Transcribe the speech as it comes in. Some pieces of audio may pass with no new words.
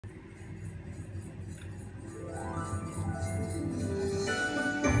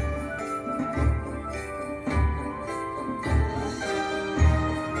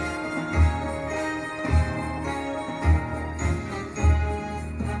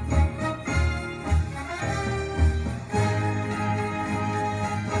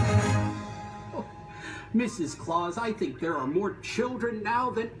Mrs. Claus, I think there are more children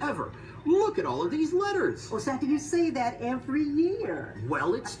now than ever. Look at all of these letters. Oh, Santa, you say that every year.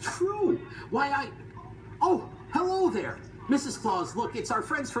 Well, it's true. Oh, hello there. Mrs. Claus, look, it's our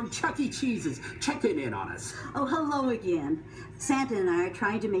friends from Chuck E. Cheese's checking in on us. Oh, hello again. Santa and I are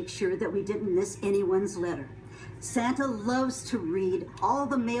trying to make sure that we didn't miss anyone's letter. Santa loves to read all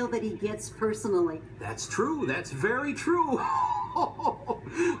the mail that he gets personally. That's true. That's very true.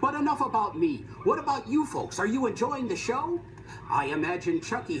 But enough about me. What about you folks? Are you enjoying the show? I imagine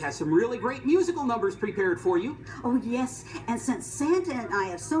Chucky has some really great musical numbers prepared for you. Oh, yes. And since Santa and I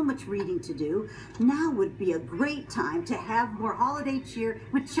have so much reading to do, now would be a great time to have more holiday cheer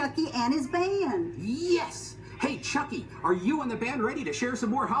with Chucky and his band. Yes! Hey, Chucky, are you and the band ready to share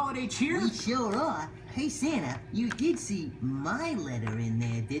some more holiday cheer? We sure are. Hey, Santa, you did see my letter in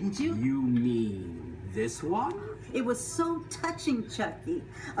there, didn't you? You mean this one? It was so touching, Chucky.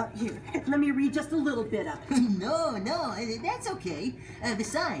 Here, let me read just a little bit of it. No, that's okay.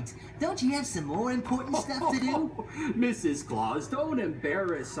 Besides, don't you have some more important stuff to do? Mrs. Claus, don't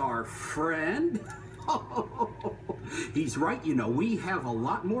embarrass our friend. He's right, you know, we have a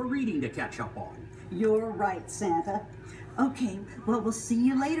lot more reading to catch up on. You're right, Santa. Okay, well, we'll see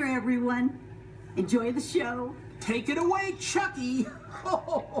you later, everyone. Enjoy the show. Take it away, Chucky.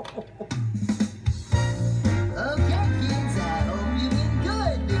 Okay, kids, I hope you've been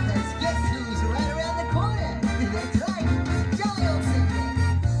good, because guess who's right around the corner? That's right, jolly old Saint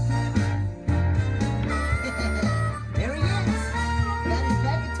Nick. There he is. Got his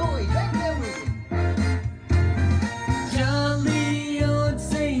bag of toys right there with him. Jolly old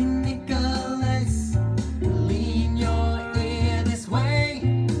Saint Nicholas, lean your ear this way.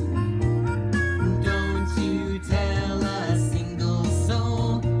 Don't you tell a single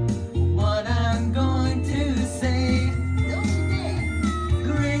soul what I'm going to say. Don't you dare.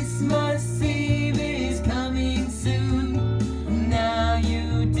 Christmas Eve is coming soon. Now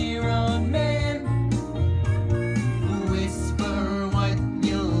you dear old man, whisper what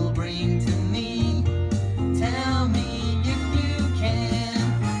you'll bring to me. Tell me if you can.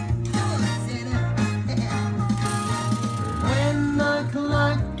 Come on, Santa. When the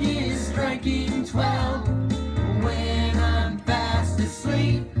clock is striking 12, when I'm fast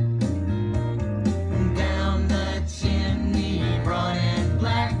asleep, down the chimney, broad and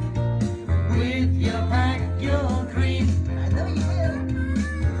black, with your pack you'll creep. I know you will.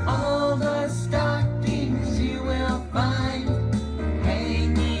 All the stockings you will find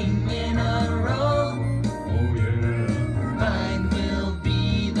hanging in a row. Oh yeah. Mine will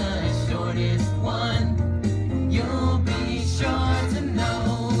be the shortest one. You'll be sure to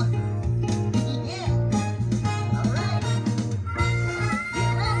know. Yeah. All right.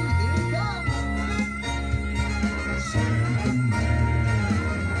 Get ready. Here it comes. Santa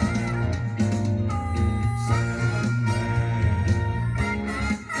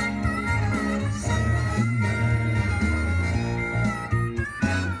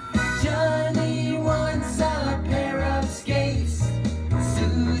Johnny wants a pair of skates.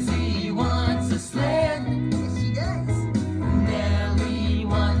 Susie wants a sled. Yes, she does. Nellie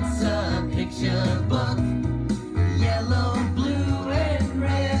wants a picture book. Yellow, blue, and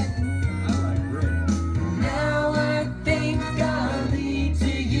red. I like red. Now I think I'll leave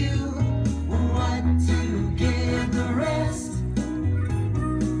to you what to give the rest.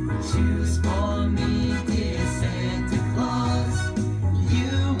 Choose for me, dear Santa Claus.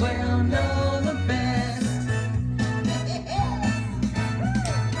 You will know the best.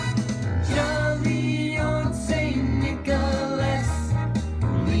 Jolly old Saint Nicholas,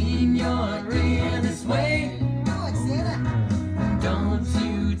 lean your ear this way. Go on, Santa. Don't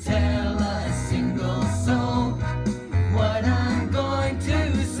you tell a single soul what I'm going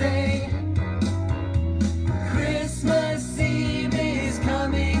to say. Christmas Eve is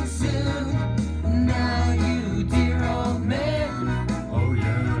coming soon. Now you dear old man, Oh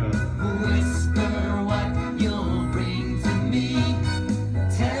yeah. whisper what you'll bring to me.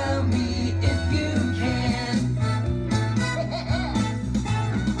 Tell me if you can.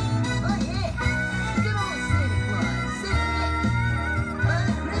 Oh yeah, good old Santa Claus, Saint Nick,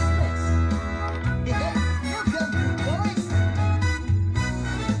 Father Christmas. You'll come through, boys.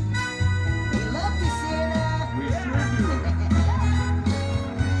 We love you, Santa. We sure do.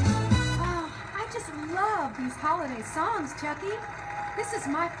 Oh, I just love these holiday songs, Chucky. This is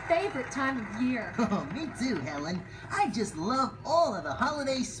my favorite time of year. Oh, me too, Helen. I just love all of the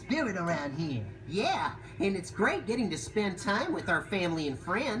holiday spirit around here. Yeah, and it's great getting to spend time with our family and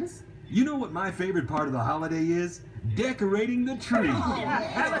friends. You know what my favorite part of the holiday is? Decorating the tree. Oh, Yeah,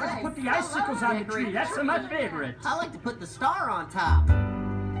 I like right. to put the icicles on the tree. That's my favorite. I like to put the star on top.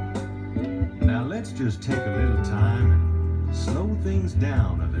 Now let's just take a little time and slow things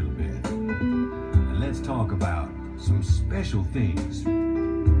down a little bit. And let's talk about some special things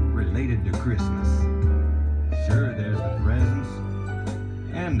related to Christmas. Sure, there's the presents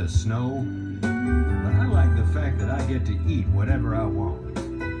and the snow, but I like the fact that I get to eat whatever I want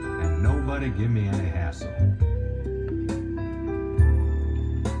and nobody give me any hassle.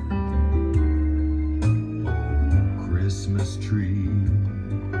 Oh, Christmas tree,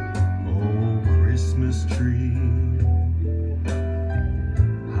 oh, Christmas tree,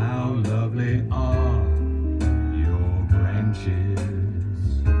 how lovely are your branches.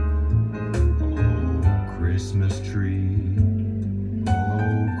 Oh, Christmas tree,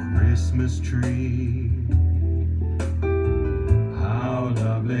 oh, Christmas tree, how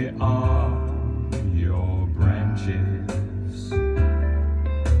lovely are your branches.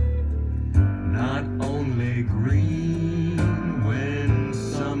 Not only green when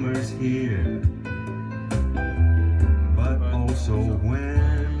summer's here, but also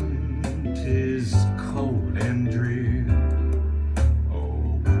when 'tis cold and drear.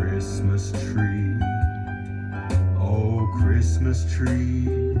 Oh, Christmas tree, oh, Christmas tree,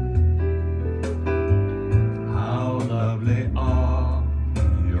 how lovely are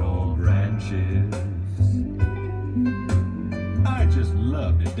your branches. I just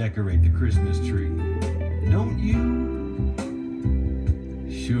love to decorate the Christmas tree. Don't you?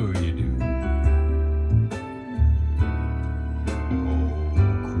 Sure you do. Oh,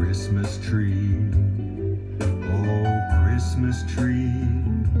 Christmas tree, oh, Christmas tree,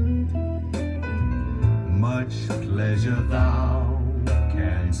 much pleasure thou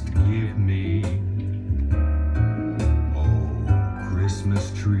canst give me. Oh,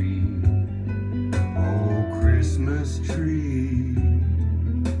 Christmas tree, oh, Christmas tree,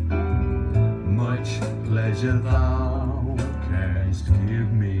 much pleasure thou canst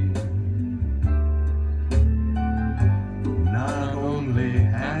give me. Not only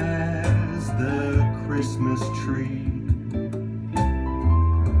has the Christmas tree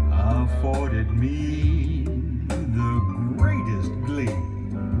afforded me the greatest glee.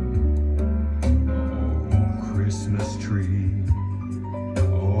 Oh, Christmas tree,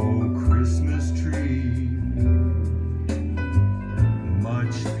 oh, Christmas tree,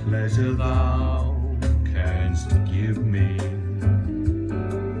 much pleasure thou canst give me.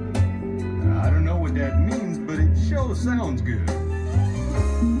 I don't know what that means, but it sure sounds good.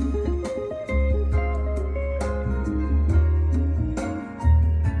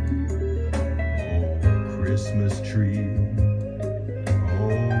 Oh, Christmas tree,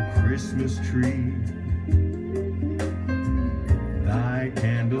 oh, Christmas tree, thy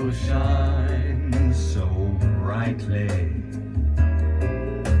candle shines so brightly.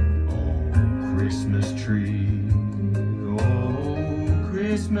 Oh, Christmas tree, oh,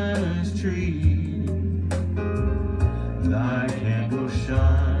 Christmas tree, thy candle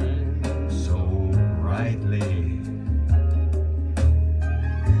shines so brightly.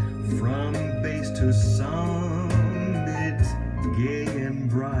 From base to summit, gay and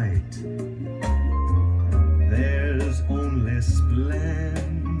bright, there's only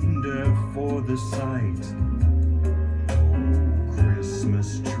splendor for the sight. Oh, Christmas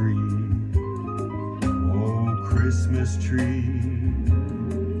tree, oh, Christmas tree,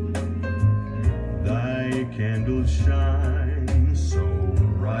 thy candle shines so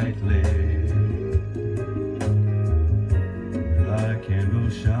brightly. Thy candle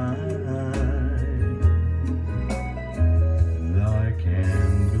shine, thy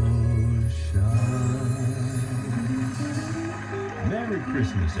candle shine. Merry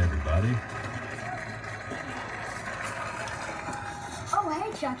Christmas, everybody. Oh,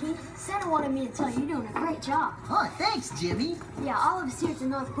 hey, Chucky. Santa wanted me to tell you you're doing a great job. Oh, thanks, Jimmy. Yeah, all of us here at the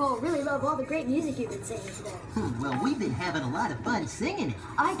North Pole really love all the great music you've been singing today. Well, we've been having a lot of fun singing it.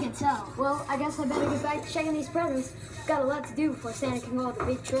 I can tell. Well, I guess I better get back to checking these presents. We've got a lot to do before Santa can go on the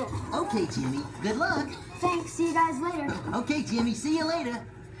big trip. Okay, Jimmy. Good luck. Thanks. See you guys later. Okay, Jimmy. See you later.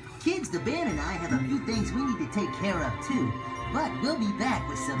 Kids, the band and I have a few things we need to take care of, too. But we'll be back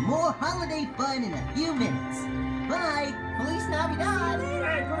with some more holiday fun in a few minutes. Bye. Feliz Navidad.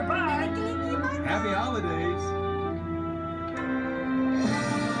 Happy holidays.